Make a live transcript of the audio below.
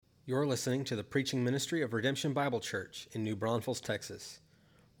You're listening to the preaching ministry of Redemption Bible Church in New Braunfels, Texas,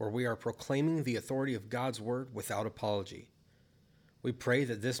 where we are proclaiming the authority of God's Word without apology. We pray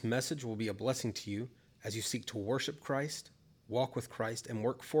that this message will be a blessing to you as you seek to worship Christ, walk with Christ, and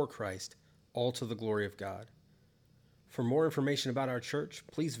work for Christ, all to the glory of God. For more information about our church,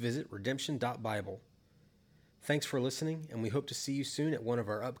 please visit redemption.bible. Thanks for listening, and we hope to see you soon at one of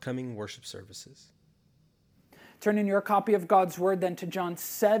our upcoming worship services. Turn in your copy of God's Word then to John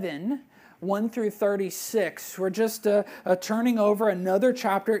 7, 1 through 36. We're just turning over another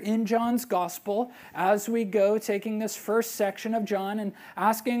chapter in John's Gospel as we go, taking this first section of John and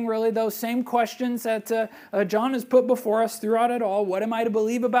asking really those same questions that John has put before us throughout it all. What am I to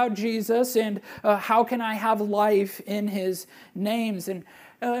believe about Jesus, and how can I have life in His names? And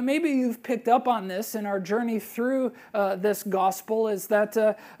maybe you've picked up on this in our journey through this gospel, is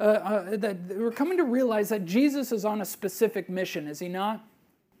that we're coming to realize that Jesus is on a specific mission, is He not?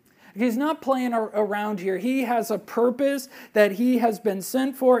 He's not playing around here. He has a purpose that He has been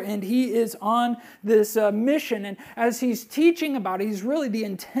sent for, and He is on this mission. And as He's teaching about it, the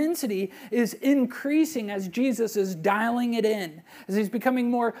intensity is increasing as Jesus is dialing it in, as He's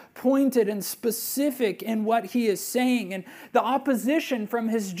becoming more pointed and specific in what He is saying. And the opposition from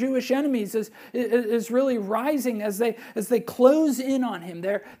His Jewish enemies is really rising as they close in on Him.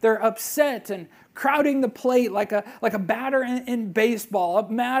 They're upset and crowding the plate like a batter in baseball,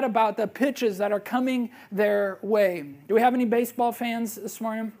 mad about the pitches that are coming their way. Do we have any baseball fans this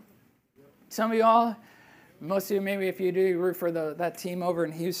morning? Some of y'all? Most of you, maybe if you do, you root for that team over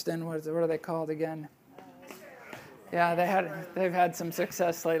in Houston. What are they called again? Yeah, they've had some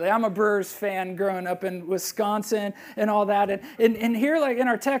success lately. I'm a Brewers fan growing up in Wisconsin and all that. And here, like in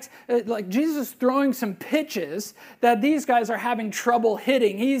our text, like Jesus is throwing some pitches that these guys are having trouble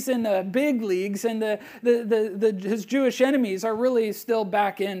hitting. He's in the big leagues, and his Jewish enemies are really still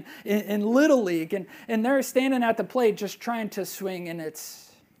back in Little League. And they're standing at the plate just trying to swing, and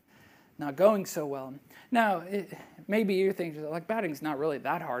it's not going so well. Now, maybe you're thinking, like, batting's not really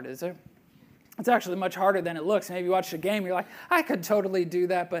that hard, is it? It's actually much harder than it looks. Maybe you watch the game, you're like, I could totally do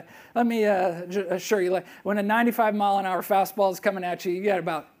that. But let me assure you, like, when a 95-mile-an-hour fastball is coming at you, you got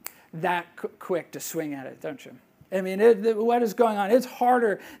about that quick to swing at it, don't you? I mean, what is going on? It's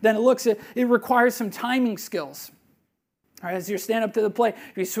harder than it looks. It requires some timing skills. All right, as you stand up to the plate,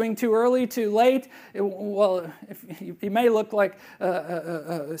 if you swing too early, too late, you may look like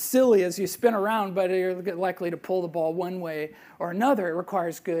silly as you spin around, but you're likely to pull the ball one way or another. It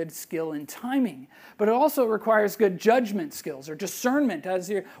requires good skill and timing. But it also requires good judgment skills or discernment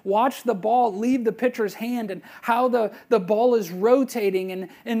as you watch the ball leave the pitcher's hand and how the ball is rotating and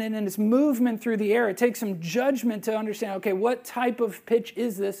its movement through the air. It takes some judgment to understand, okay, what type of pitch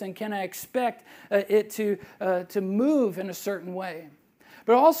is this, and can I expect it to move in a certain way.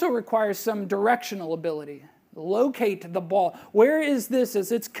 But it also requires some directional ability. Locate the ball. Where is this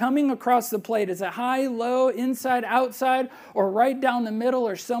as it's coming across the plate? Is it high, low, inside, outside, or right down the middle,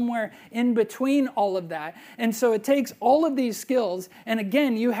 or somewhere in between all of that? And so it takes all of these skills, and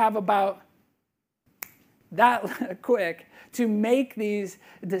again, you have about that quick to make these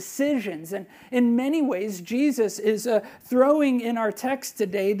decisions. And in many ways, Jesus is throwing in our text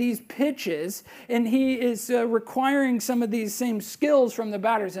today these pitches, and He is requiring some of these same skills from the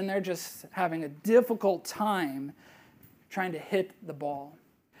batters, and they're just having a difficult time trying to hit the ball.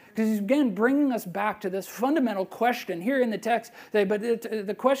 Because He's, again, bringing us back to this fundamental question here in the text today, but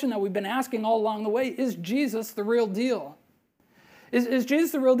the question that we've been asking all along the way, is Jesus the real deal? Is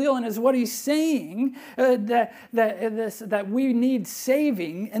Jesus the real deal, and is what He's saying that we need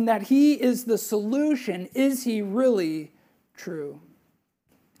saving and that He is the solution, is He really true?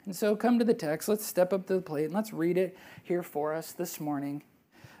 And so come to the text. Let's step up to the plate and let's read it here for us this morning.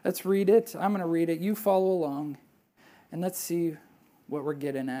 Let's read it. I'm going to read it. You follow along, and let's see what we're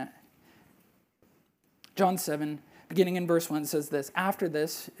getting at. John 7, beginning in verse 1, says this: After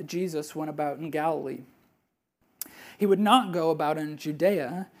this, Jesus went about in Galilee. He would not go about in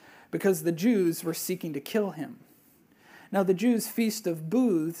Judea because the Jews were seeking to kill Him. Now the Jews' feast of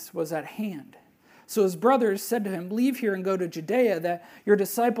booths was at hand. So His brothers said to Him, Leave here and go to Judea, that your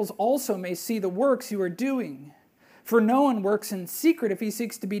disciples also may see the works you are doing. For no one works in secret if he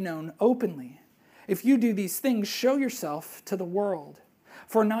seeks to be known openly. If you do these things, show yourself to the world.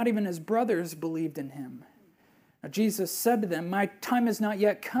 For not even His brothers believed in Him. Now Jesus said to them, My time has not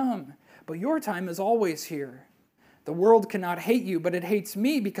yet come, but your time is always here. The world cannot hate you, but it hates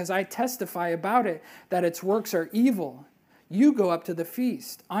me because I testify about it, that its works are evil. You go up to the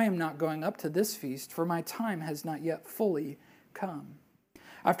feast. I am not going up to this feast, for my time has not yet fully come.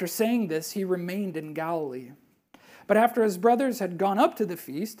 After saying this, He remained in Galilee. But after His brothers had gone up to the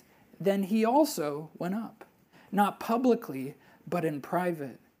feast, Then he also went up, not publicly, but in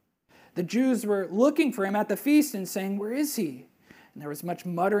private. The Jews were looking for him at the feast and saying, "Where is he?" And there was much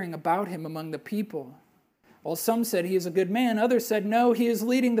muttering about him among the people. While some said he is a good man, others said, "No, he is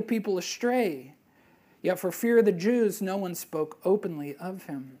leading the people astray." Yet for fear of the Jews, no one spoke openly of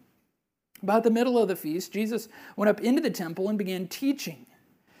him. About the middle of the feast, Jesus went up into the temple and began teaching.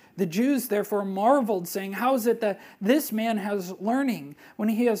 The Jews therefore marveled, saying, "How is it that this man has learning when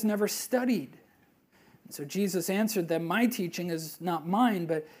he has never studied?" And so Jesus answered them, "My teaching is not mine,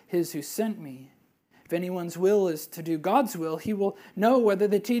 but his who sent me. If anyone's will is to do God's will, he will know whether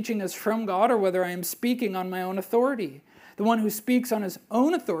the teaching is from God or whether I am speaking on my own authority. The one who speaks on his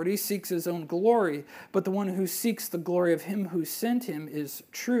own authority seeks his own glory, but the one who seeks the glory of him who sent him is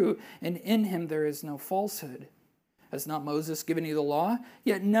true, and in him there is no falsehood. Has not Moses given you the law?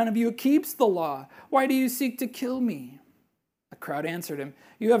 Yet none of you keeps the law. Why do you seek to kill me?" The crowd answered him,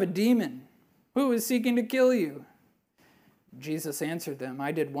 "You have a demon. Who is seeking to kill you?" Jesus answered them,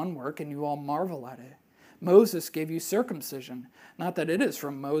 "I did one work, and you all marvel at it. Moses gave you circumcision, not that it is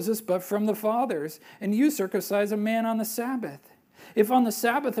from Moses, but from the fathers, and you circumcise a man on the Sabbath. If on the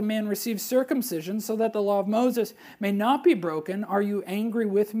Sabbath a man receives circumcision so that the law of Moses may not be broken, are you angry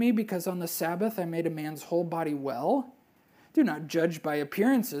with me because on the Sabbath I made a man's whole body well? Do not judge by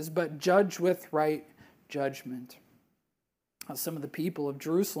appearances, but judge with right judgment." Some of the people of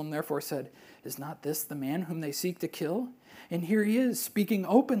Jerusalem therefore said, "Is not this the man whom they seek to kill? And here he is, speaking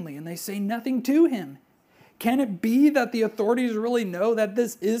openly, and they say nothing to him. Can it be that the authorities really know that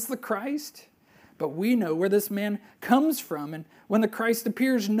this is the Christ? But we know where this man comes from, and when the Christ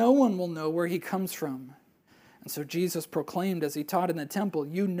appears, no one will know where he comes from." And so Jesus proclaimed as he taught in the temple,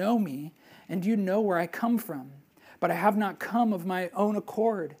 "You know me, and you know where I come from. But I have not come of my own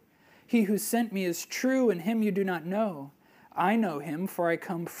accord. He who sent me is true, and him you do not know. I know him, for I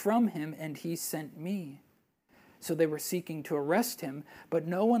come from him, and he sent me." So they were seeking to arrest him, but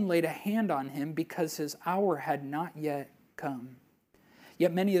no one laid a hand on him because his hour had not yet come.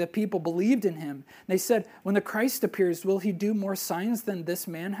 Yet many of the people believed in him. They said, "When the Christ appears, will he do more signs than this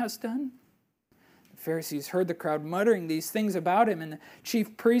man has done?" The Pharisees heard the crowd muttering these things about him, and the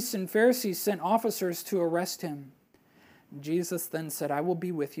chief priests and Pharisees sent officers to arrest him. Jesus then said, "I will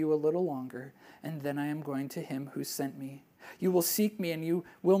be with you a little longer, and then I am going to him who sent me. You will seek me, and you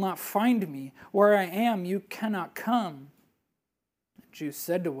will not find me. Where I am, you cannot come." The Jews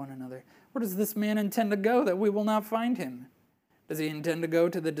said to one another, "Where does this man intend to go that we will not find him? Does he intend to go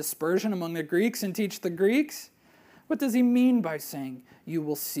to the dispersion among the Greeks and teach the Greeks? What does he mean by saying, 'You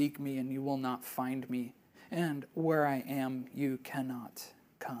will seek me, and you will not find me,' and 'where I am, you cannot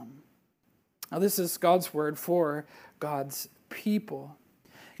come'?" Now this is God's word for God's people.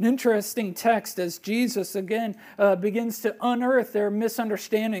 An interesting text as Jesus again begins to unearth their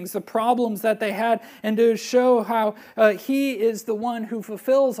misunderstandings, the problems that they had, and to show how he is the one who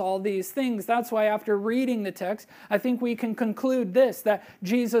fulfills all these things. That's why after reading the text, I think we can conclude this, that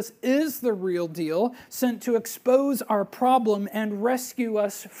Jesus is the real deal, sent to expose our problem and rescue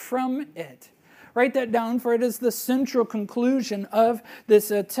us from it. Write that down, for it is the central conclusion of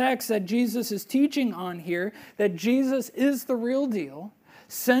this text that Jesus is teaching on here, that Jesus is the real deal,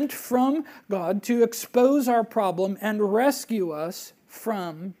 sent from God to expose our problem and rescue us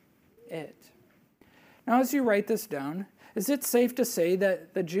from it. Now, as you write this down, is it safe to say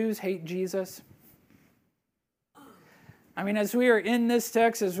that the Jews hate Jesus? I mean, as we are in this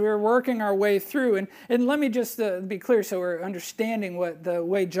text, as we're working our way through, and let me just be clear so we're understanding what the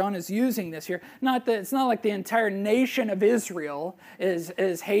way John is using this here. Not that it's not like the entire nation of Israel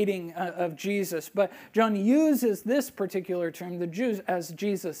is hating of Jesus, but John uses this particular term, the Jews, as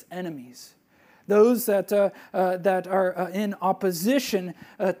Jesus' enemies. Those that are in opposition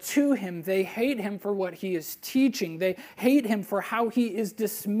to him, they hate him for what he is teaching. They hate him for how he is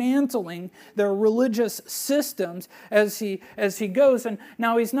dismantling their religious systems as he goes. And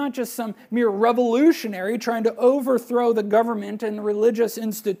now he's not just some mere revolutionary trying to overthrow the government and religious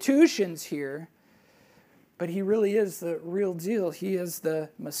institutions here, but he really is the real deal. He is the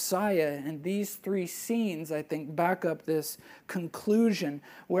Messiah. And these three scenes, I think, back up this conclusion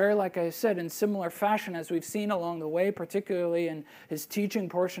where, like I said, in similar fashion as we've seen along the way, particularly in his teaching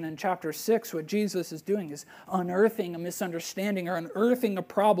portion in chapter 6, what Jesus is doing is unearthing a misunderstanding or unearthing a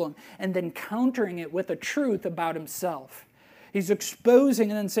problem and then countering it with a truth about himself. He's exposing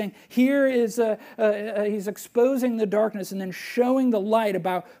and then saying, here is, he's exposing the darkness and then showing the light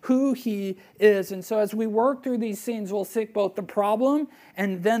about who he is. And so as we work through these scenes, we'll see both the problem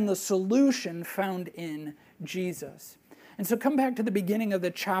and then the solution found in Jesus. And so come back to the beginning of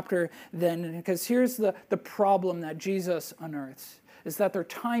the chapter then, because here's the problem that Jesus unearths. is that their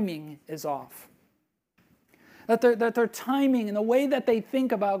timing is off. That their timing and the way that they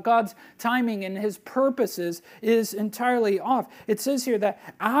think about God's timing and his purposes is entirely off. It says here that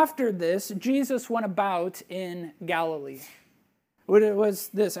after this, Jesus went about in Galilee. What was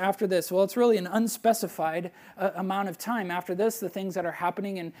this after this? Well, it's really an unspecified amount of time. After this, the things that are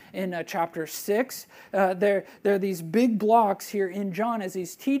happening in chapter 6, there are these big blocks here in John as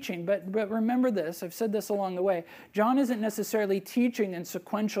he's teaching. But remember this, I've said this along the way. John isn't necessarily teaching in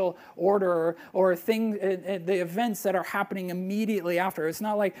sequential order or the events that are happening immediately after. It's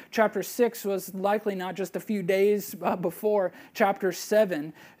not like chapter 6 was likely not just a few days before chapter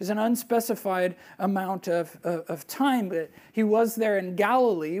 7. There's an unspecified amount of time. But he was there in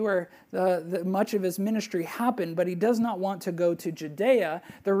Galilee where much of his ministry happened, but he does not want to go to Judea,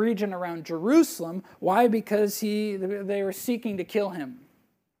 the region around Jerusalem. Why? Because they were seeking to kill him.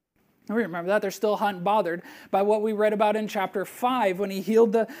 We remember that. They're still hot and bothered by what we read about in chapter 5 when he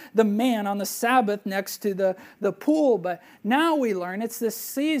healed the man on the Sabbath next to the pool. But now we learn it's this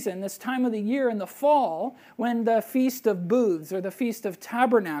season, this time of the year in the fall, when the Feast of Booths or the Feast of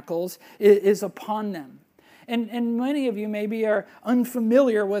Tabernacles is upon them. And many of you maybe are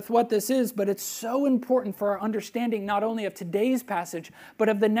unfamiliar with what this is, but it's so important for our understanding not only of today's passage, but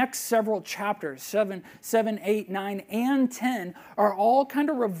of the next several chapters. 7, 8, 9, and 10 are all kind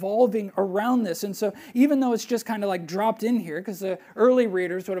of revolving around this. And so even though it's just kind of like dropped in here, because the early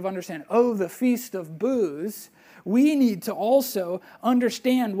readers would have understood, the Feast of Booths, we need to also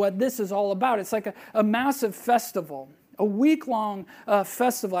understand what this is all about. It's like a massive festival. A week-long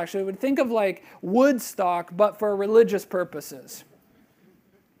festival, actually. Would think of like Woodstock, but for religious purposes.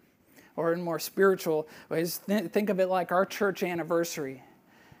 Or in more spiritual ways, think of it like our church anniversary.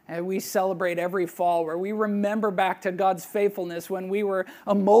 And we celebrate every fall where we remember back to God's faithfulness when we were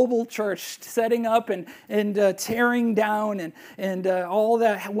a mobile church setting up and tearing down and all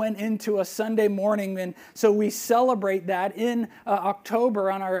that went into a Sunday morning. And so we celebrate that in October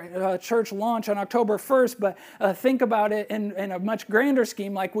on our church launch on October 1st. But think about it in a much grander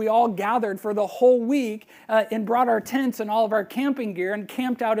scheme, like we all gathered for the whole week and brought our tents and all of our camping gear and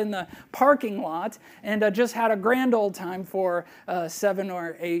camped out in the parking lot and just had a grand old time for 7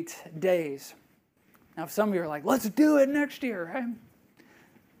 or 8 days. Now, if some of you are like, let's do it next year, right?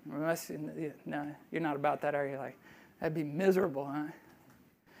 No, you're not about that, are you? Like, that'd be miserable,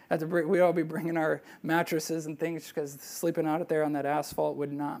 huh? We'd all be bringing our mattresses and things because sleeping out there on that asphalt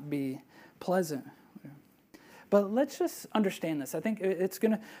would not be pleasant. But let's just understand this. I think it's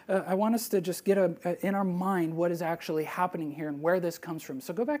going to, I want us to just get in our mind what is actually happening here and where this comes from.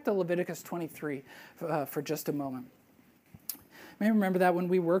 So go back to Leviticus 23 for just a moment. You may remember that when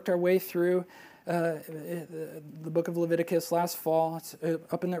we worked our way through the book of Leviticus last fall. It's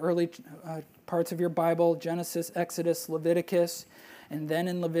up in the early parts of your Bible, Genesis, Exodus, Leviticus. And then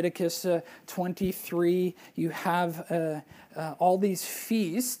in Leviticus 23, you have all these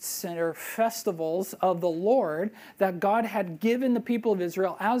feasts or festivals of the Lord that God had given the people of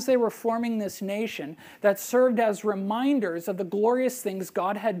Israel as they were forming this nation that served as reminders of the glorious things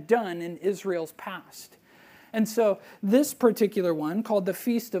God had done in Israel's past. And so this particular one, called the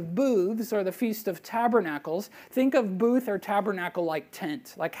Feast of Booths or the Feast of Tabernacles, think of booth or tabernacle like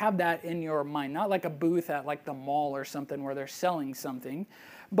tent. Like have that in your mind. Not like a booth at like the mall or something where they're selling something,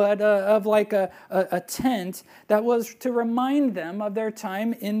 but of like a tent that was to remind them of their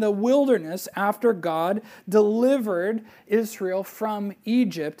time in the wilderness after God delivered Israel from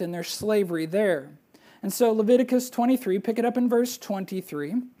Egypt and their slavery there. And so Leviticus 23, pick it up in verse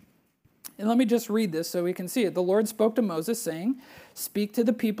 23. And let me just read this so we can see it. The Lord spoke to Moses, saying, "Speak to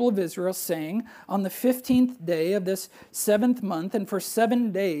the people of Israel, saying, on the 15th day of this 7th month, and for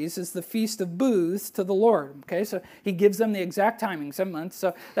 7 days is the Feast of Booths to the Lord." Okay, so he gives them the exact timing, 7 months.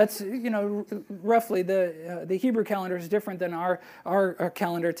 So that's, roughly the Hebrew calendar is different than our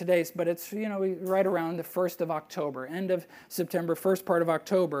calendar today's, but it's, right around the 1st of October, end of September, first part of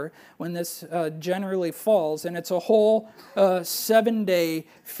October, when this generally falls. And it's a whole 7-day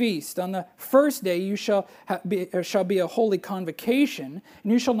feast. On the first day you shall be a holy convocation,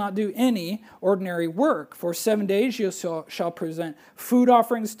 and you shall not do any ordinary work. For 7 days you shall present food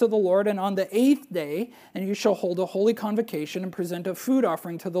offerings to the Lord, and on the 8th day, and you shall hold a holy convocation and present a food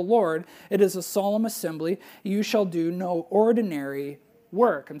offering to the Lord. It is a solemn assembly. You shall do no ordinary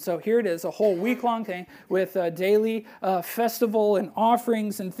work. And so here it is, a whole week-long thing with a daily festival and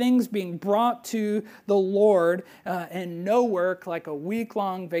offerings and things being brought to the Lord, and no work, like a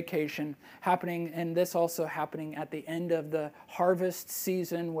week-long vacation happening. And this also happening at the end of the harvest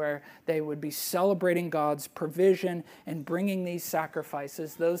season, where they would be celebrating God's provision and bringing these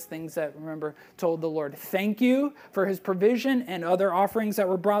sacrifices, those things that, remember, told the Lord thank you for his provision, and other offerings that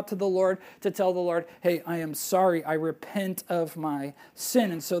were brought to the Lord to tell the Lord, hey, I am sorry, I repent of my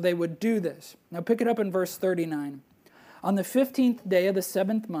sin. And so they would do this. Now pick it up in verse 39. On the 15th day of the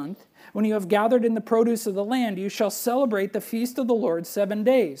 7th month, when you have gathered in the produce of the land, you shall celebrate the feast of the Lord 7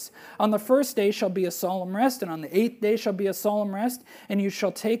 days. On the first day shall be a solemn rest, and on the 8th day shall be a solemn rest, and you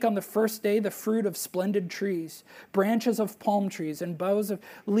shall take on the first day the fruit of splendid trees, branches of palm trees, and boughs of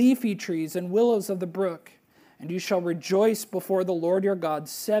leafy trees, and willows of the brook. And you shall rejoice before the Lord your God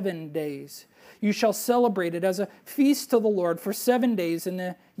 7 days. You shall celebrate it as a feast to the Lord for 7 days in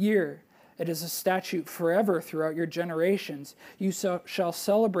the year. It is a statute forever throughout your generations. You shall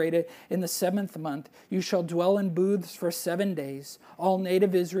celebrate it in the 7th month. You shall dwell in booths for 7 days. All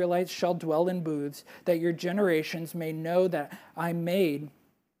native Israelites shall dwell in booths, that your generations may know that I made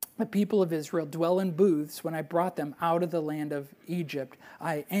the people of Israel dwell in booths when I brought them out of the land of Egypt.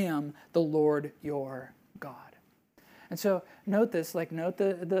 I am the Lord your God. And so note this, note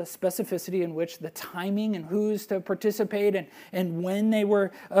the specificity in which the timing and who's to participate and when they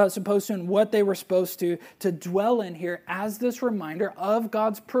were supposed to and what they were supposed to dwell in here as this reminder of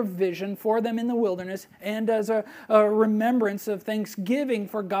God's provision for them in the wilderness, and as a remembrance of thanksgiving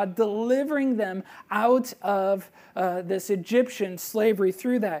for God delivering them out of this Egyptian slavery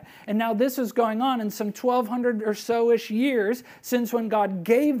through that. And now this is going on in some 1,200 or so-ish years since when God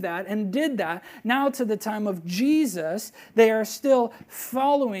gave that and did that. Now to the time of Jesus, they are still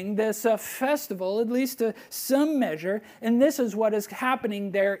following this festival, at least to some measure, and this is what is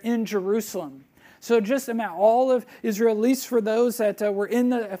happening there in Jerusalem. So just imagine all of Israel, at least for those that were in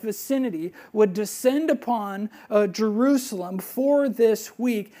the vicinity, would descend upon Jerusalem for this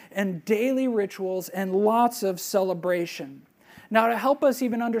week, and daily rituals and lots of celebration. Now, to help us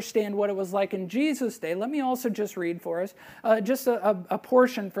even understand what it was like in Jesus' day, let me also just read for us just a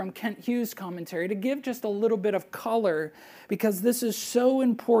portion from Kent Hughes' commentary to give just a little bit of color, because this is so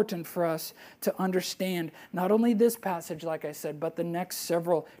important for us to understand not only this passage, like I said, but the next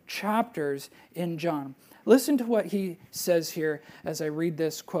several chapters in John. Listen to what he says here as I read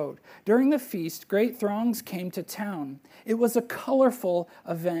this quote. During the feast, great throngs came to town. It was a colorful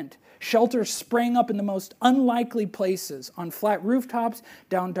event. Shelters sprang up in the most unlikely places, on flat rooftops,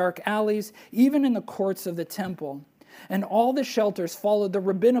 down dark alleys, even in the courts of the temple. And all the shelters followed the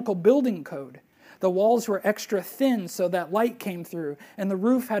rabbinical building code. The walls were extra thin so that light came through, and the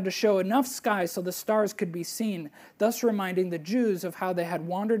roof had to show enough sky so the stars could be seen, thus reminding the Jews of how they had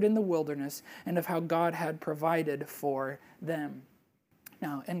wandered in the wilderness and of how God had provided for them.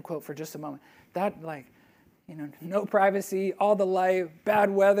 Now, end quote for just a moment. That, no privacy, all the light, bad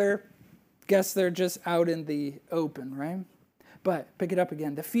weather, guess they're just out in the open, right? But pick it up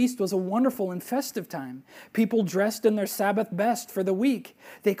again. The feast was a wonderful and festive time. People dressed in their Sabbath best for the week.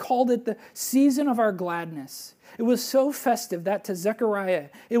 They called it the season of our gladness. It was so festive that to Zechariah,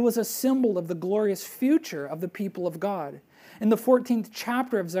 it was a symbol of the glorious future of the people of God. In the 14th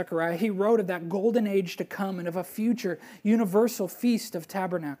chapter of Zechariah, he wrote of that golden age to come and of a future universal feast of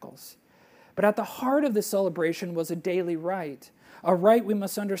tabernacles. But at the heart of the celebration was a daily rite, a rite we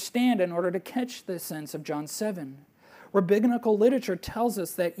must understand in order to catch the sense of John 7. Rabbinical literature tells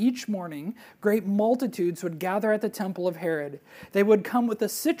us that each morning, great multitudes would gather at the temple of Herod. They would come with a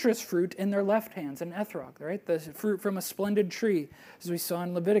citrus fruit in their left hands, an ethrog, right? The fruit from a splendid tree, as we saw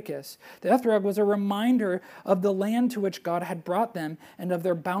in Leviticus. The ethrog was a reminder of the land to which God had brought them and of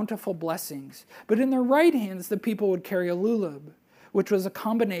their bountiful blessings. But in their right hands, the people would carry a lulub, which was a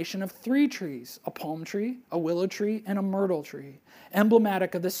combination of 3 trees, a palm tree, a willow tree, and a myrtle tree,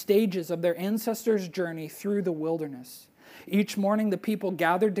 emblematic of the stages of their ancestors' journey through the wilderness. Each morning the people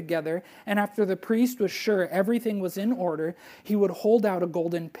gathered together, and after the priest was sure everything was in order, he would hold out a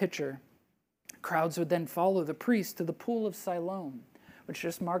golden pitcher. Crowds would then follow the priest to the pool of Siloam, which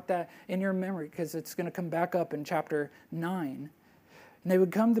just mark that in your memory because it's going to come back up in chapter 9. And they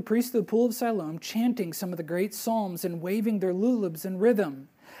would come, the priest, to the pool of Siloam, chanting some of the great psalms and waving their lulubs in rhythm.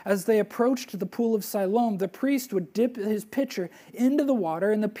 As they approached the pool of Siloam, the priest would dip his pitcher into the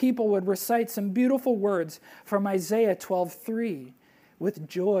water, and the people would recite some beautiful words from Isaiah 12:3. With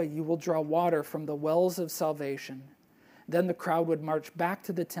joy you will draw water from the wells of salvation. Then the crowd would march back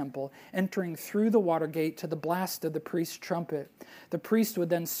to the temple, entering through the water gate to the blast of the priest's trumpet. The priest would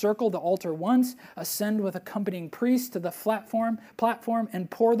then circle the altar once, ascend with accompanying priests to the platform, and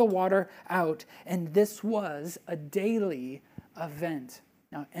pour the water out. And this was a daily event.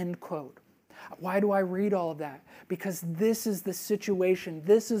 Now, end quote. Why do I read all of that? Because this is the situation,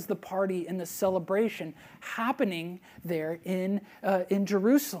 this is the party and the celebration happening there in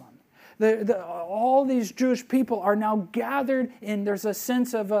Jerusalem. All these Jewish people are now gathered in. There's a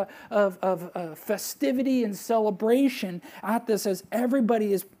sense of festivity and celebration at this as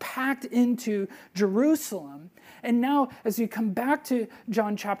everybody is packed into Jerusalem. And now, as you come back to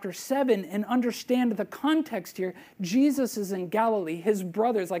John chapter 7 and understand the context here, Jesus is in Galilee. His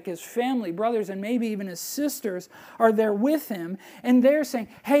brothers, like his family, brothers, and maybe even his sisters, are there with him. And they're saying,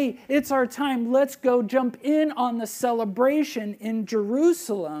 hey, it's our time. Let's go jump in on the celebration in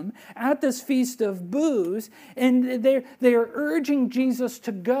Jerusalem at this Feast of Booths. And they are urging Jesus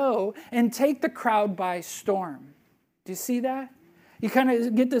to go and take the crowd by storm. Do you see that? You kind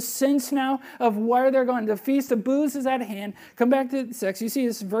of get the sense now of where they're going. The Feast of Booths is at hand. Come back to 6. You see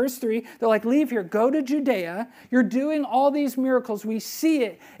this verse 3. They're like, leave here. Go to Judea. You're doing all these miracles. We see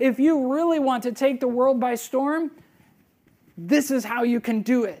it. If you really want to take the world by storm, this is how you can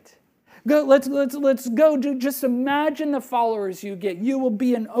do it. Go, let's go. Just imagine the followers you get. You will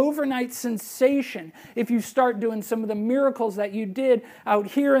be an overnight sensation if you start doing some of the miracles that you did out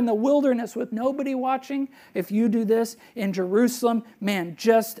here in the wilderness with nobody watching. If you do this in Jerusalem, man,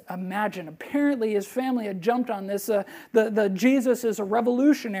 just imagine. Apparently his family had jumped on this. The Jesus is a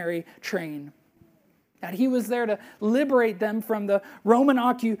revolutionary train. That he was there to liberate them from the Roman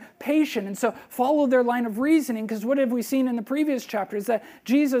occupation. And so follow their line of reasoning, because what have we seen in the previous chapters? That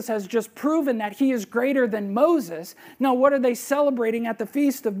Jesus has just proven that he is greater than Moses. Now, what are they celebrating at the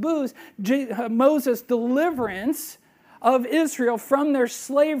Feast of Booths? Moses' deliverance of Israel from their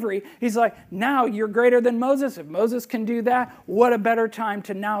slavery. He's like, now you're greater than Moses. If Moses can do that, what a better time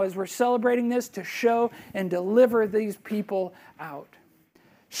to now, as we're celebrating this, to show and deliver these people out.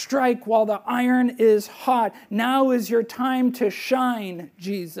 Strike while the iron is hot. Now is your time to shine,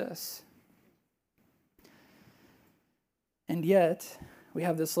 Jesus. And yet, we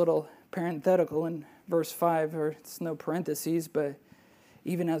have this little parenthetical in verse 5, or it's no parentheses, but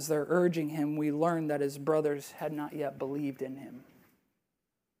even as they're urging him, we learn that his brothers had not yet believed in him.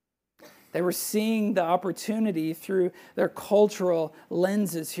 They were seeing the opportunity through their cultural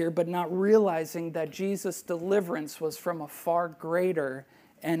lenses here, but not realizing that Jesus' deliverance was from a far greater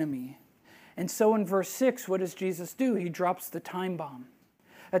enemy. And so in verse 6, what does Jesus do? He drops the time bomb.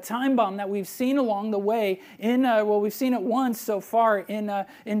 A time bomb that we've seen along the way we've seen it once so far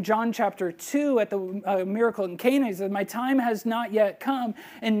in John chapter 2 at the miracle in Cana. He said, my time has not yet come.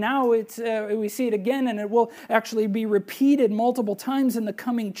 And now we see it again, and it will actually be repeated multiple times in the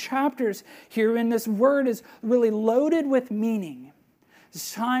coming chapters here. And this word is really loaded with meaning.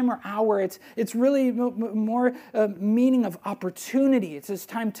 This time or hour, it's really more meaning of opportunity. It's his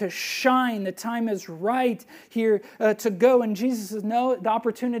time to shine. The time is right here to go. And Jesus says, no, the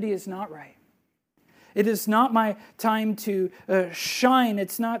opportunity is not right. It is not my time to shine.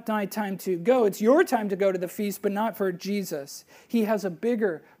 It's not my time to go. It's your time to go to the feast, but not for Jesus. He has a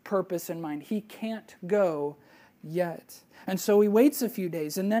bigger purpose in mind. He can't go yet. And so he waits a few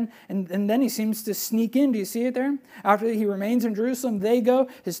days, and then he seems to sneak in. Do you see it there? After he remains in Jerusalem, they go.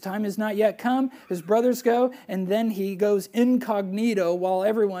 His time has not yet come. His brothers go, and then he goes incognito while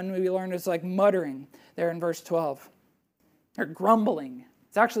everyone, we learn, is like muttering there in verse 12. They're grumbling.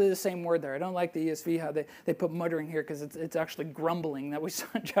 It's actually the same word there. I don't like the ESV how they put muttering here, because it's actually grumbling that we saw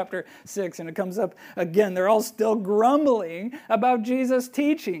in chapter 6, and it comes up again. They're all still grumbling about Jesus'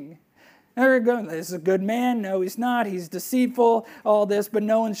 teaching. They're going, this is a good man. No, he's not. He's deceitful, all this, but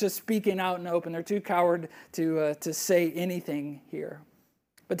no one's just speaking out in open. They're too coward to say anything here.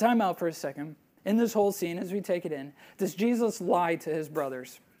 But time out for a second. In this whole scene, as we take it in, does Jesus lie to his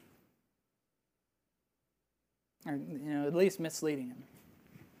brothers? Or, at least misleading him.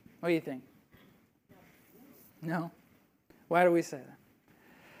 What do you think? No? Why do we say that?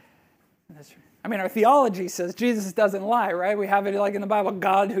 That's right. Our theology says Jesus doesn't lie, right? We have it like in the Bible,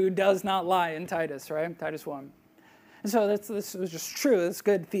 God who does not lie in Titus, right? Titus 1. And so this is just true. It's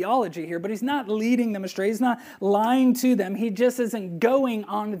good theology here, but he's not leading them astray. He's not lying to them. He just isn't going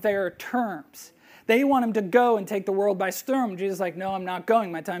on their terms. They want him to go and take the world by storm. Jesus is like, no, I'm not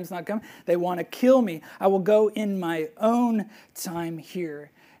going. My time's not coming. They want to kill me. I will go in my own time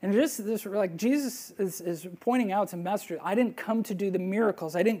here. And just this, like Jesus is pointing out to Master, I didn't come to do the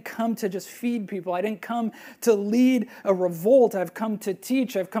miracles. I didn't come to just feed people. I didn't come to lead a revolt. I've come to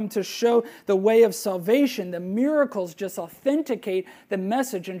teach. I've come to show the way of salvation. The miracles just authenticate the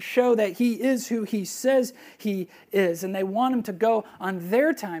message and show that he is who he says he is. And they want him to go on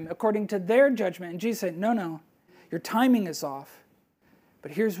their time, according to their judgment. And Jesus said, no, your timing is off. But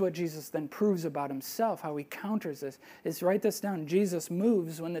here's what Jesus then proves about himself, how he counters this, is write this down. Jesus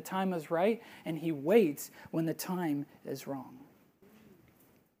moves when the time is right, and he waits when the time is wrong.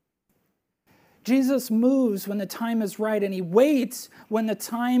 Jesus moves when the time is right, and he waits when the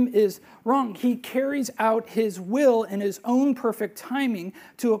time is wrong. He carries out his will in his own perfect timing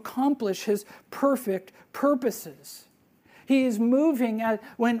to accomplish his perfect purposes. He is moving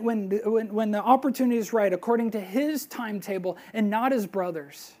when the opportunity is right, according to his timetable and not his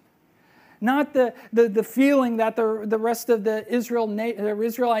brother's. Not the feeling that the rest of the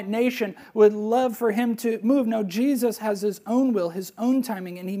Israelite nation would love for him to move. No, Jesus has his own will, his own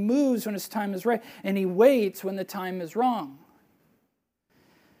timing, and he moves when his time is right, and he waits when the time is wrong.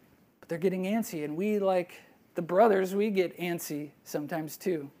 But they're getting antsy, and we, like the brothers, we get antsy sometimes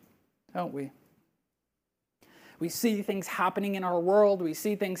too, don't we? We see things happening in our world. We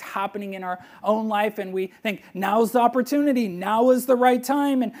see things happening in our own life, and we think, now's the opportunity. Now is the right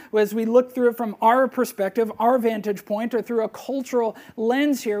time. And as we look through it from our perspective, our vantage point, or through a cultural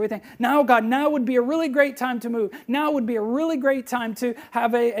lens here, we think, now, God, now would be a really great time to move. Now would be a really great time to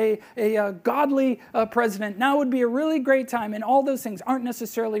have a godly president. Now would be a really great time. And all those things aren't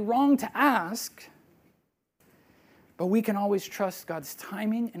necessarily wrong to ask, but we can always trust God's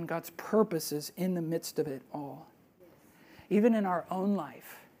timing and God's purposes in the midst of it all. Even in our own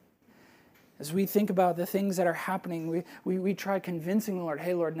life, as we think about the things that are happening, we try convincing the Lord,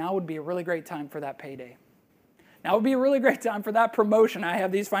 hey, Lord, now would be a really great time for that payday. Now would be a really great time for that promotion. I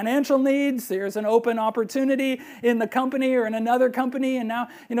have these financial needs. There's an open opportunity in the company or in another company. And now,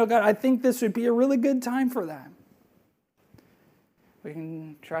 God, I think this would be a really good time for that. We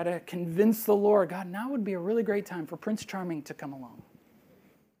can try to convince the Lord, God, now would be a really great time for Prince Charming to come along.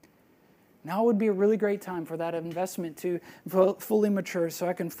 Now would be a really great time for that investment to fully mature so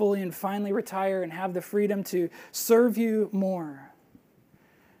I can fully and finally retire and have the freedom to serve you more.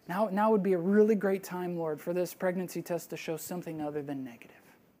 Now would be a really great time, Lord, for this pregnancy test to show something other than negative.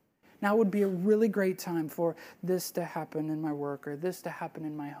 Now would be a really great time for this to happen in my work, or this to happen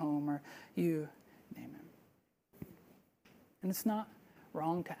in my home, or you name it. And it's not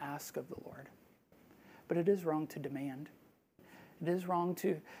wrong to ask of the Lord, but it is wrong to demand. It is wrong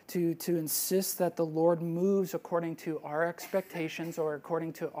to insist that the Lord moves according to our expectations or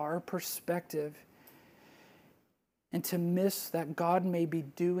according to our perspective, and to miss that God may be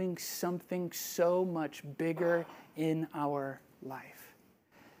doing something so much bigger in our life.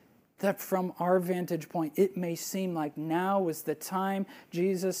 That from our vantage point, it may seem like now is the time,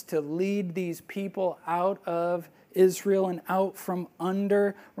 Jesus, to lead these people out of Israel and out from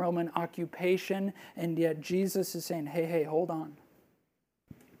under Roman occupation, and yet Jesus is saying, hey, hold on.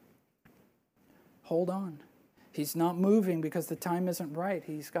 Hold on. He's not moving because the time isn't right.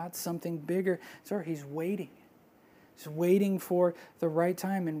 He's got something bigger. Sorry, he's waiting. He's waiting for the right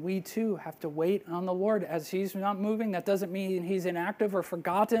time, and we too have to wait on the Lord. As he's not moving, that doesn't mean he's inactive or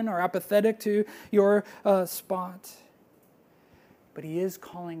forgotten or apathetic to your spot. But he is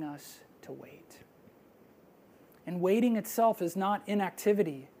calling us to wait. And waiting itself is not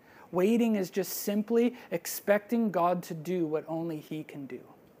inactivity. Waiting is just simply expecting God to do what only he can do,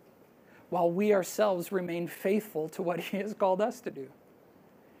 while we ourselves remain faithful to what he has called us to do.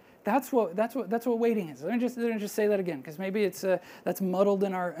 That's what waiting is. Let me just say that again, because maybe that's muddled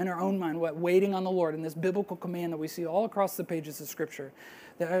in our own mind. What waiting on the Lord, and this biblical command that we see all across the pages of Scripture,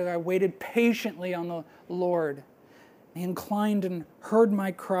 that I waited patiently on the Lord. He inclined and heard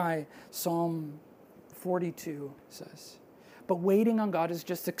my cry. Psalm 42 says. But waiting on God is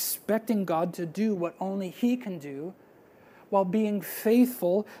just expecting God to do what only he can do, while being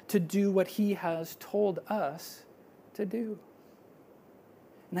faithful to do what he has told us to do.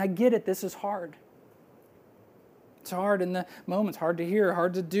 And I get it, this is hard. It's hard in the moments, hard to hear,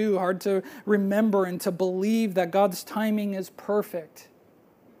 hard to do, hard to remember, and to believe that God's timing is perfect.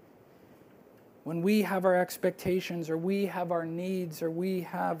 When we have our expectations, or we have our needs, or we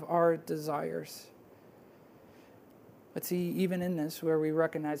have our desires. But see, even in this, where we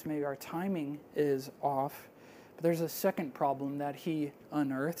recognize maybe our timing is off, there's a second problem that he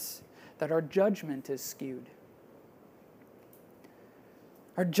unearths, that our judgment is skewed.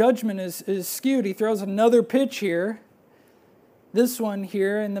 Our judgment is skewed. He throws another pitch here. This one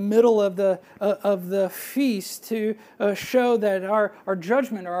here in the middle of the feast to show that our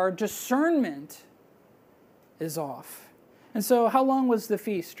judgment or our discernment is off. And so how long was the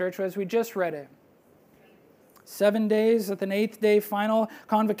feast, church, as we just read it? 7 days with an 8th day final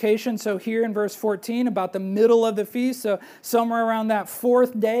convocation. So here in verse 14, about the middle of the feast, so somewhere around that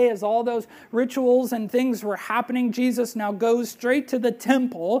 4th day, as all those rituals and things were happening, Jesus now goes straight to the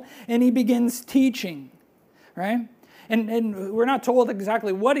temple and he begins teaching, right? And we're not told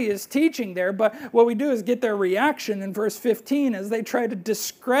exactly what he is teaching there, but what we do is get their reaction in verse 15 as they try to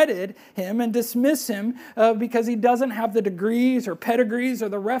discredit him and dismiss him because he doesn't have the degrees or pedigrees or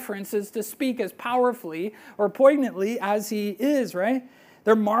the references to speak as powerfully or poignantly as he is, right?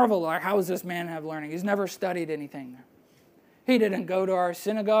 They're marveled, like, how does this man have learning? He's never studied anything. He didn't go to our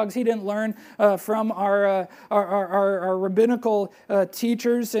synagogues. He didn't learn from our rabbinical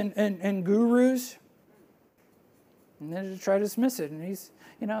teachers and gurus. And they just try to dismiss it. And he's,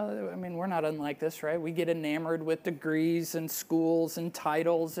 we're not unlike this, right? We get enamored with degrees and schools and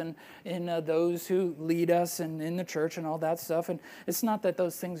titles and those who lead us and in the church and all that stuff. And it's not that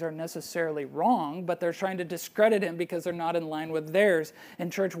those things are necessarily wrong, but they're trying to discredit him because they're not in line with theirs.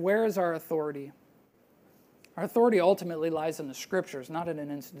 And church, where is our authority? Our authority ultimately lies in the Scriptures, not in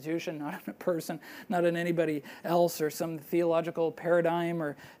an institution, not in a person, not in anybody else or some theological paradigm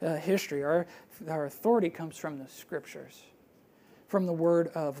or history. Our authority comes from the Scriptures, from the Word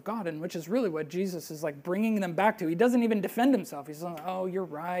of God, and which is really what Jesus is like bringing them back to. He doesn't even defend himself. He's like, oh, you're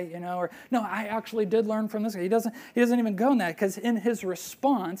right, or no, I actually did learn from this guy. He doesn't even go in that, because in his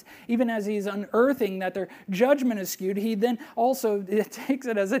response, even as he's unearthing that their judgment is skewed, he then also takes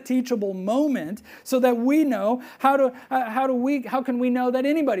it as a teachable moment so that we know how can we know that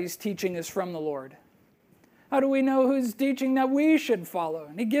anybody's teaching is from the Lord? How do we know who's teaching that we should follow?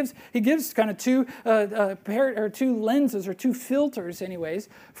 And he gives kind of two lenses or two filters, anyways,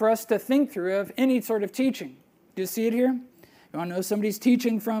 for us to think through of any sort of teaching. Do you see it here? You want to know somebody's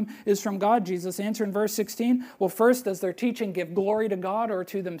teaching is from God? Jesus answered in verse 16. Well, first, does their teaching give glory to God or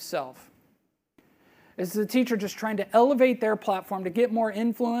to themselves? Is the teacher just trying to elevate their platform to get more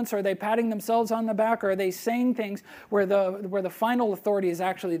influence? Are they patting themselves on the back? Or are they saying things where the final authority is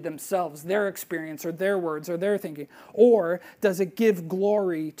actually themselves, their experience or their words or their thinking? Or does it give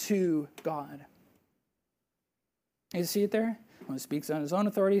glory to God? You see it there? One who speaks on his own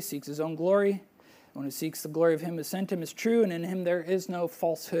authority seeks his own glory. One who seeks the glory of him who sent him is true, and in him there is no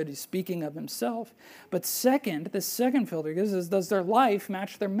falsehood. He's speaking of himself. But the second filter is does their life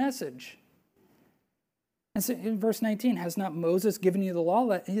match their message? And so in verse 19, has not Moses given you the law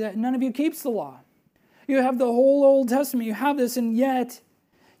that none of you keeps the law? You have the whole Old Testament. You have this, and yet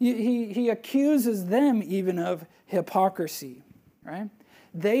he accuses them even of hypocrisy, right?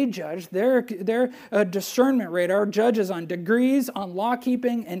 They judge, their discernment rate, our judges on degrees, on law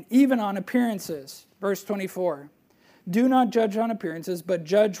keeping, and even on appearances. Verse 24, do not judge on appearances, but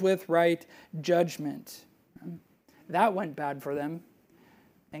judge with right judgment. That went bad for them.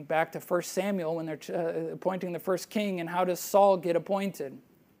 Think back to 1 Samuel when they're appointing the first king, and how does Saul get appointed?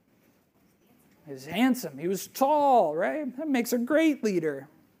 He was handsome. He was tall, right? That makes a great leader.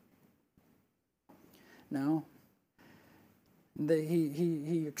 No.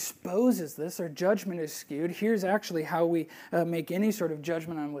 He exposes this. Our judgment is skewed. Here's actually how we make any sort of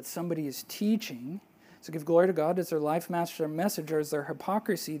judgment on what somebody is teaching. So give glory to God. Does their life match their message, or is there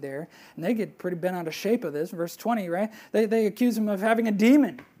hypocrisy there? And they get pretty bent out of shape of this. Verse 20, right? They accuse him of having a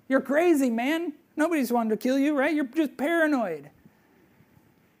demon. You're crazy, man. Nobody's wanting to kill you, right? You're just paranoid.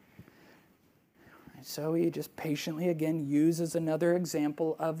 And so he just patiently, again, uses another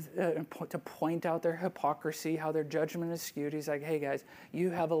example to point out their hypocrisy, how their judgment is skewed. He's like, hey, guys, you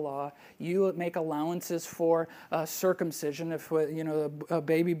have a law. You make allowances for circumcision. If a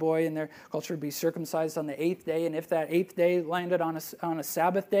baby boy in their culture would be circumcised on the 8th day, and if that 8th day landed on a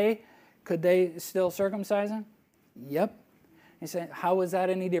Sabbath day, could they still circumcise him? Yep. He's saying, how is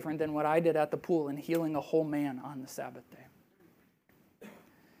that any different than what I did at the pool in healing a whole man on the Sabbath day?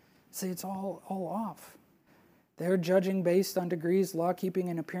 See, it's all off. They're judging based on degrees, law-keeping,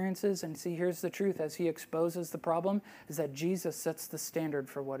 and appearances. And see, here's the truth. As he exposes the problem, is that Jesus sets the standard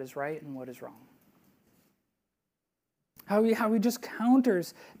for what is right and what is wrong. How he just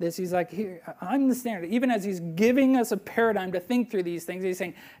counters this. He's like, here, I'm the standard. Even as he's giving us a paradigm to think through these things, he's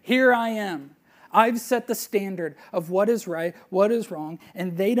saying, here I am. I've set the standard of what is right, what is wrong,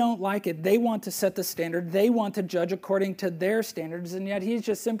 and they don't like it. They want to set the standard. They want to judge according to their standards, and yet he's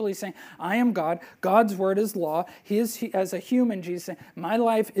just simply saying, I am God. God's word is law. As a human, Jesus saying, my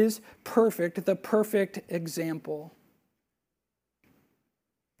life is perfect, the perfect example.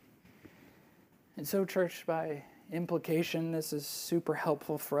 And so, church, by Implication, this is super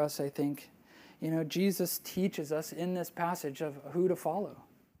helpful for us, I think. Jesus teaches us in this passage of who to follow.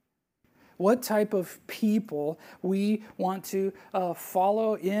 What type of people we want to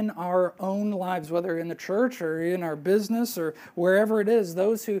follow in our own lives, whether in the church or in our business or wherever it is,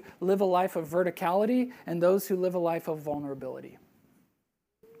 those who live a life of verticality and those who live a life of vulnerability.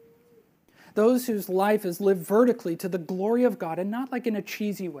 Those whose life is lived vertically to the glory of God, and not like in a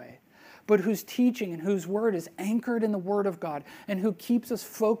cheesy way, but whose teaching and whose word is anchored in the word of God and who keeps us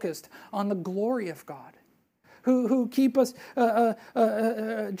focused on the glory of God. Who keep us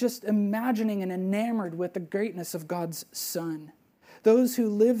just imagining and enamored with the greatness of God's Son. Those who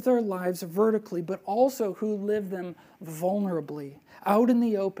live their lives vertically, but also who live them vulnerably, out in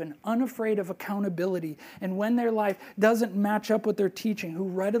the open, unafraid of accountability. And when their life doesn't match up with their teaching, who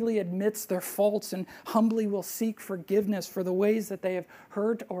readily admits their faults and humbly will seek forgiveness for the ways that they have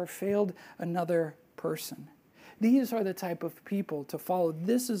hurt or failed another person. These are the type of people to follow.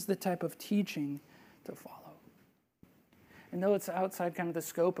 This is the type of teaching to follow. And though it's outside kind of the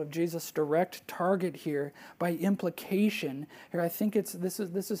scope of Jesus' direct target here, by implication, here I think this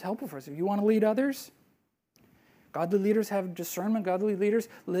is helpful for us. If you want to lead others, godly leaders have discernment. Godly leaders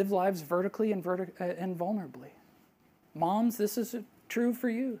live lives vertically and vulnerably. Moms, this is true for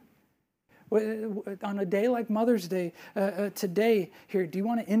you. On a day like Mother's Day, today, here, do you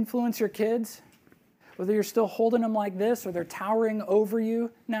want to influence your kids? Whether you're still holding them like this or they're towering over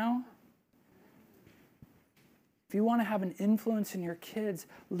you now? If you want to have an influence in your kids,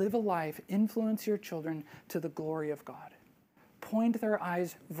 live a life, influence your children to the glory of God. Point their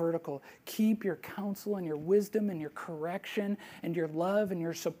eyes vertical. Keep your counsel and your wisdom and your correction and your love and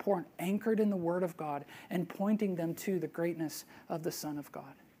your support anchored in the Word of God and pointing them to the greatness of the Son of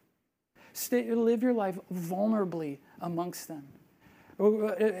God. Live your life vulnerably amongst them.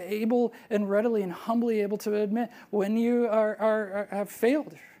 Able and readily and humbly able to admit when you have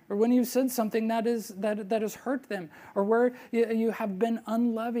failed, or when you've said something that has hurt them, or where you have been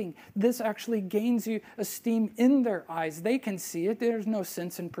unloving. This actually gains you esteem in their eyes. They can see it. There's no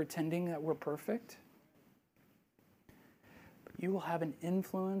sense in pretending that we're perfect. But you will have an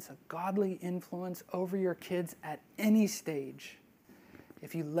influence, a godly influence over your kids at any stage.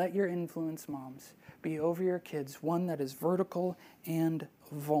 If you let your influence, moms, be over your kids, one that is vertical and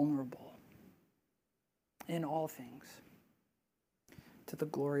vulnerable in all things, to the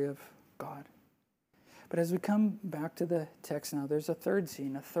glory of God. But as we come back to the text now, there's a third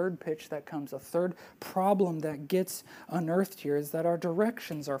scene, a third pitch that comes, a third problem that gets unearthed here is that our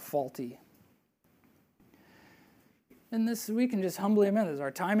directions are faulty. And this, we can just humbly admit this.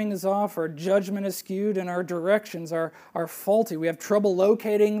 Our timing is off, our judgment is skewed, and our directions are faulty. We have trouble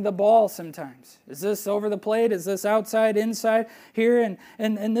locating the ball sometimes. Is this over the plate? Is this outside, inside, here?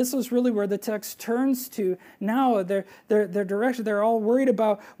 And this is really where the text turns to now. Their direction, they're all worried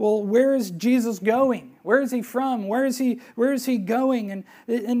about, well, where is Jesus going? Where is he from? Where is he going?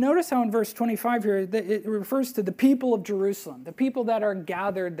 And notice how in verse 25 here, it refers to the people of Jerusalem, the people that are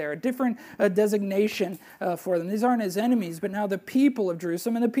gathered there, a different designation for them. These aren't his enemies, but now the people of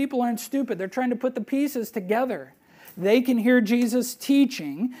Jerusalem, and the people aren't stupid. They're trying to put the pieces together. They can hear Jesus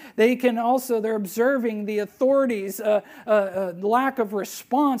teaching. They're observing the authorities' lack of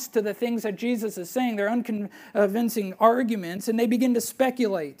response to the things that Jesus is saying, their unconvincing arguments, and they begin to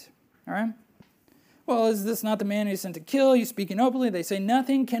speculate. All right? Well, is this not the man he's sent to kill? He's speaking openly. They say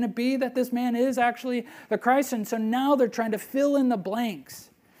nothing. Can it be that this man is actually the Christ? And so now they're trying to fill in the blanks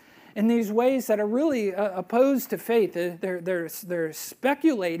in these ways that are really opposed to faith. They're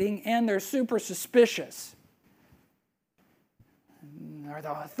speculating and they're super suspicious. Are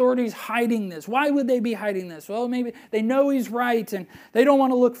the authorities hiding this? Why would they be hiding this? Well, maybe they know he's right and they don't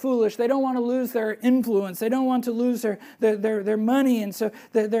want to look foolish. They don't want to lose their influence. They don't want to lose their money. And so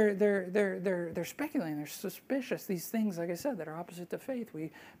they're speculating. They're suspicious. These things, like I said, that are opposite to faith.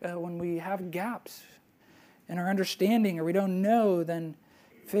 When we have gaps in our understanding or we don't know, then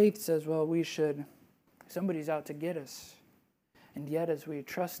faith says, well, somebody's out to get us. And yet as we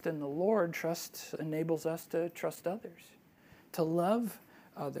trust in the Lord, trust enables us to trust others, to love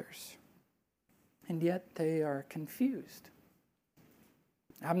others. And yet they are confused,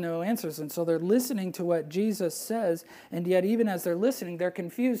 have no answers. And so they're listening to what Jesus says, and yet even as they're listening, they're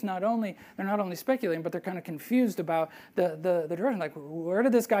confused. They're not only speculating, but they're kind of confused about the direction. Like, where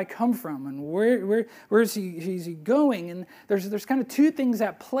did this guy come from? And where is he going? And there's kind of two things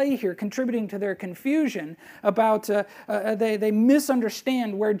at play here contributing to their confusion about they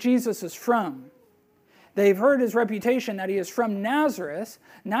misunderstand where Jesus is from. They've heard his reputation that he is from Nazareth,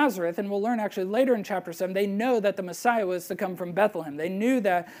 and we'll learn actually later in chapter 7, they know that the Messiah was to come from Bethlehem. They knew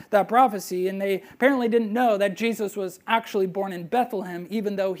that prophecy, and they apparently didn't know that Jesus was actually born in Bethlehem,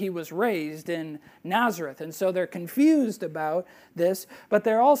 even though he was raised in Nazareth. And so they're confused about this, but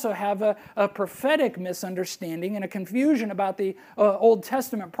they also have a prophetic misunderstanding and a confusion about the Old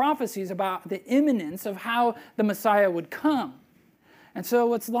Testament prophecies about the imminence of how the Messiah would come. And so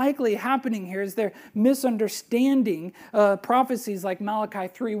what's likely happening here is they're misunderstanding prophecies like Malachi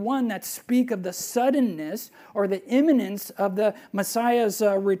 3:1 that speak of the suddenness or the imminence of the Messiah's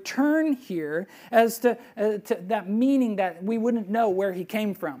return here as to that meaning that we wouldn't know where he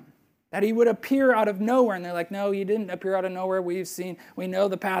came from. That he would appear out of nowhere. And they're like, no, he didn't appear out of nowhere. We know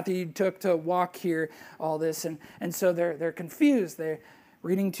the path he took to walk here, all this. And so they're confused. They're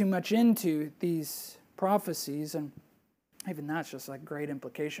reading too much into these prophecies, and even that's just like great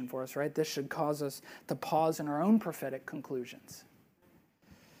implication for us, right? This should cause us to pause in our own prophetic conclusions.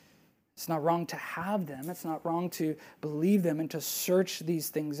 It's not wrong to have them. It's not wrong to believe them and to search these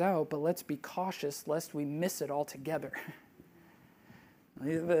things out, but let's be cautious lest we miss it altogether.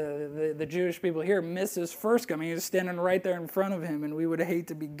 The Jewish people here miss his first coming. He was standing right there in front of him, and we would hate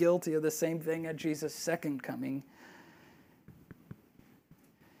to be guilty of the same thing at Jesus' second coming.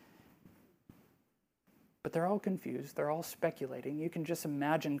 But they're all confused. They're all speculating. You can just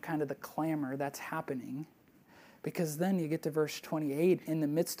imagine kind of the clamor that's happening. Because then you get to verse 28 in the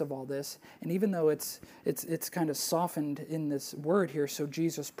midst of all this, and even though it's kind of softened in this word here, so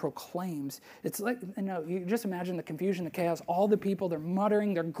Jesus proclaims, it's like, you just imagine the confusion, the chaos, all the people, they're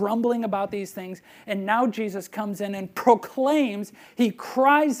muttering, they're grumbling about these things, and now Jesus comes in and proclaims, he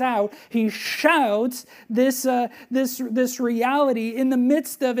cries out, he shouts this reality in the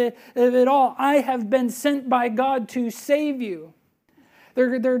midst of it all. I have been sent by God to save you.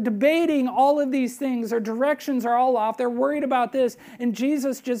 They're debating all of these things. Their directions are all off. They're worried about this. And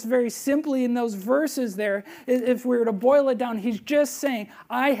Jesus just very simply in those verses there, if we were to boil it down, he's just saying,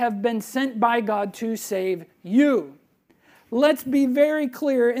 I have been sent by God to save you. Let's be very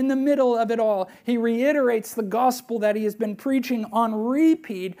clear in the middle of it all. He reiterates the gospel that he has been preaching on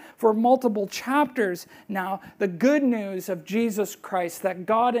repeat for multiple chapters now. The good news of Jesus Christ, that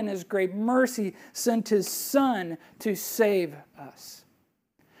God in his great mercy sent his Son to save us.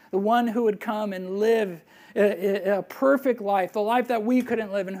 The one who would come and live a perfect life, the life that we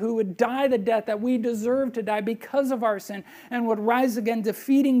couldn't live, and who would die the death that we deserve to die because of our sin, and would rise again,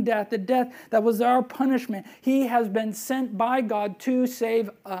 defeating death, the death that was our punishment. He has been sent by God to save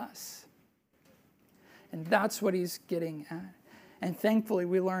us. And that's what he's getting at. And thankfully,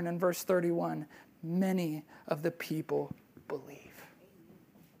 we learn in verse 31, many of the people believe.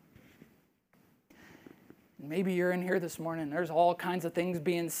 Maybe you're in here this morning, there's all kinds of things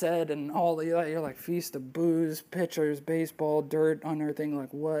being said, and you're like feast of booze, pitchers, baseball, dirt, unearthing,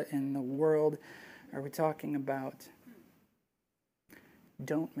 like what in the world are we talking about?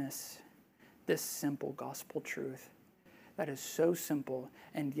 Don't miss this simple gospel truth that is so simple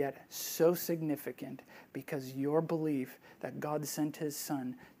and yet so significant, because your belief that God sent his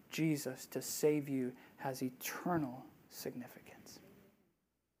Son, Jesus, to save you has eternal significance.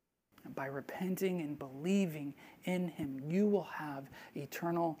 And by repenting and believing in him, you will have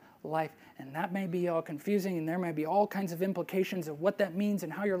eternal life. And that may be all confusing, and there may be all kinds of implications of what that means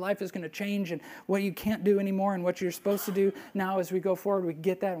and how your life is going to change and what you can't do anymore and what you're supposed to do. Now, as we go forward, we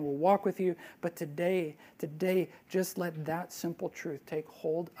get that and we'll walk with you. But today, just let that simple truth take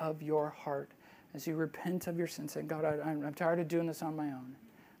hold of your heart as you repent of your sins, saying, God, I'm tired of doing this on my own.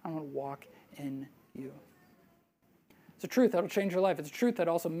 I want to walk in you. It's a truth that will change your life. It's a truth that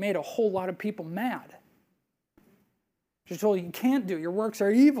also made a whole lot of people mad. You're told you can't do. Your works are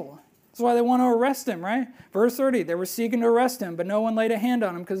evil. That's why they want to arrest him, right? Verse 30, they were seeking to arrest him, but no one laid a hand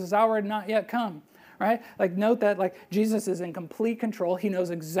on him because his hour had not yet come, right? Like, note that, like, Jesus is in complete control. He knows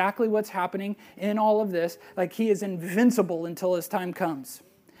exactly what's happening in all of this. Like, he is invincible until his time comes.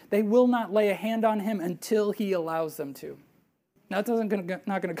 They will not lay a hand on him until he allows them to. Now, that's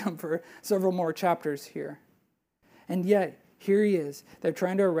not going to come for several more chapters here. And yet, here he is. They're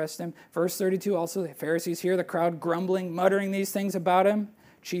trying to arrest him. Verse 32 also, the Pharisees hear the crowd grumbling, muttering these things about him.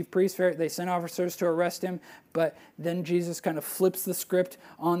 Chief priests, they sent officers to arrest him, but then Jesus kind of flips the script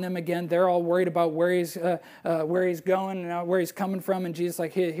on them again. They're all worried about where he's going and where he's coming from, and Jesus is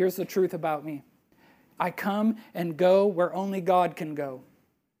like, here's the truth about me. I come and go where only God can go.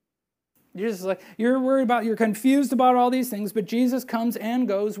 You're confused about all these things, but Jesus comes and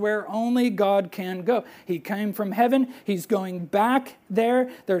goes where only God can go. He came from heaven. He's going back there.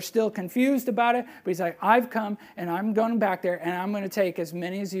 They're still confused about it, but he's like, I've come and I'm going back there, and I'm going to take as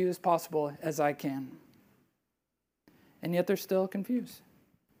many of you as possible as I can. And yet they're still confused.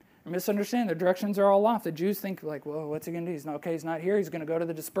 Misunderstand. The directions are all off. The Jews think like, well, what's he going to do? He's not here. He's going to go to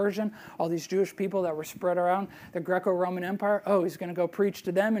the dispersion. All these Jewish people that were spread around the Greco-Roman Empire. Oh, he's going to go preach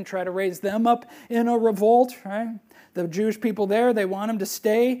to them and try to raise them up in a revolt, right? The Jewish people there, they want him to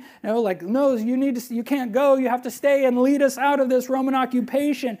stay. No, you can't go. You have to stay and lead us out of this Roman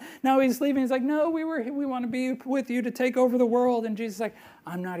occupation. Now he's leaving. He's like, no, we want to be with you to take over the world. And Jesus is like,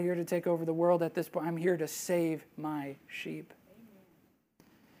 I'm not here to take over the world at this point. I'm here to save my sheep.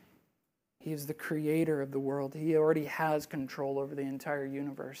 He is the creator of the world. He already has control over the entire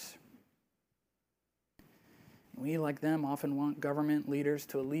universe. We, like them, often want government leaders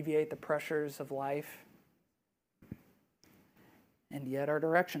to alleviate the pressures of life. And yet our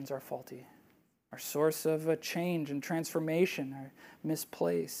directions are faulty. Our source of a change and transformation are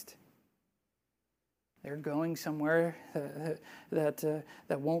misplaced. They're going somewhere that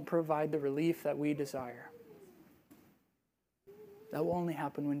won't provide the relief that we desire. That will only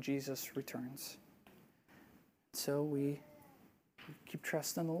happen when Jesus returns. So we keep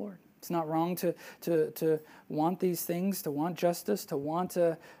trusting the Lord. It's not wrong to want these things, to want justice, to want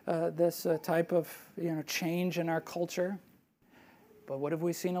this type of change in our culture. But what have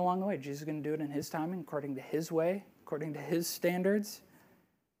we seen along the way? Jesus is going to do it in His timing, according to His way, according to His standards,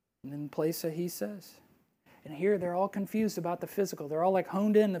 and in the place that He says. And here they're all confused about the physical. They're all like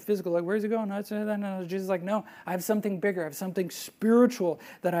honed in the physical. Like, where's he going? No, Jesus is like, no, I have something bigger. I have something spiritual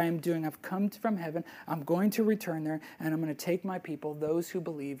that I am doing. I've come from heaven. I'm going to return there, and I'm going to take my people, those who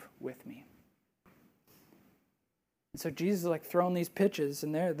believe, with me. And so Jesus is like throwing these pitches,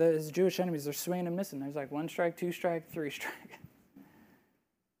 and his Jewish enemies are swinging and missing. There's like 1 strike, 2 strike, 3 strike.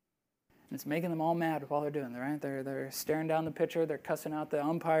 And it's making them all mad while they're doing it, right? They're staring down the pitcher. They're cussing out the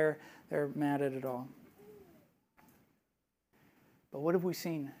umpire. They're mad at it all. But what have we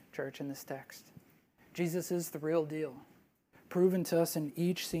seen, church, in this text? Jesus is the real deal, proven to us in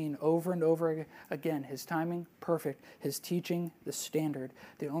each scene over and over again. His timing, perfect. His teaching, the standard.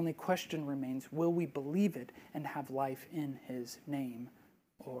 The only question remains, will we believe it and have life in His name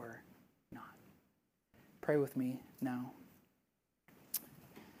or not? Pray with me now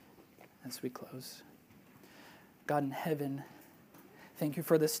as we close. God in heaven, thank you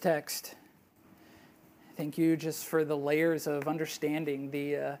for this text. Thank you just for the layers of understanding,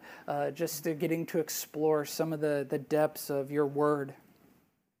 just getting to explore some of the depths of your word.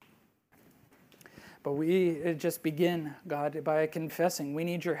 But we just begin, God, by confessing we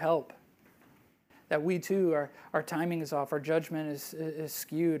need your help. That we too, our timing is off, our judgment is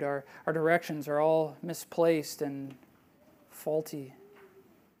skewed, our directions are all misplaced and faulty.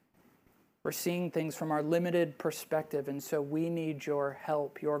 We're seeing things from our limited perspective, and so we need your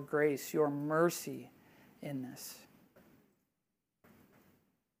help, your grace, your mercy in this.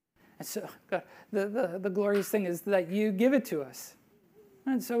 And so God, the glorious thing is that you give it to us.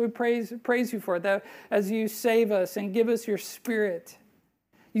 And so we praise you for it, that as you save us and give us your Spirit,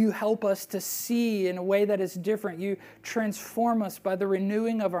 you help us to see in a way that is different. You transform us by the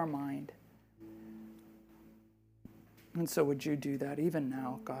renewing of our mind. And so would you do that even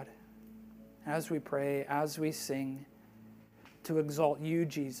now, God, as we pray, as we sing, to exalt you,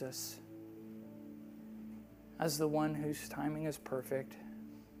 Jesus, as the one whose timing is perfect,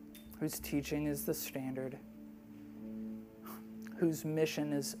 whose teaching is the standard, whose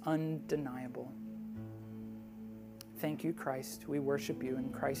mission is undeniable. Thank you, Christ. We worship you in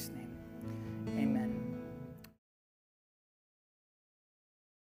Christ's name. Amen.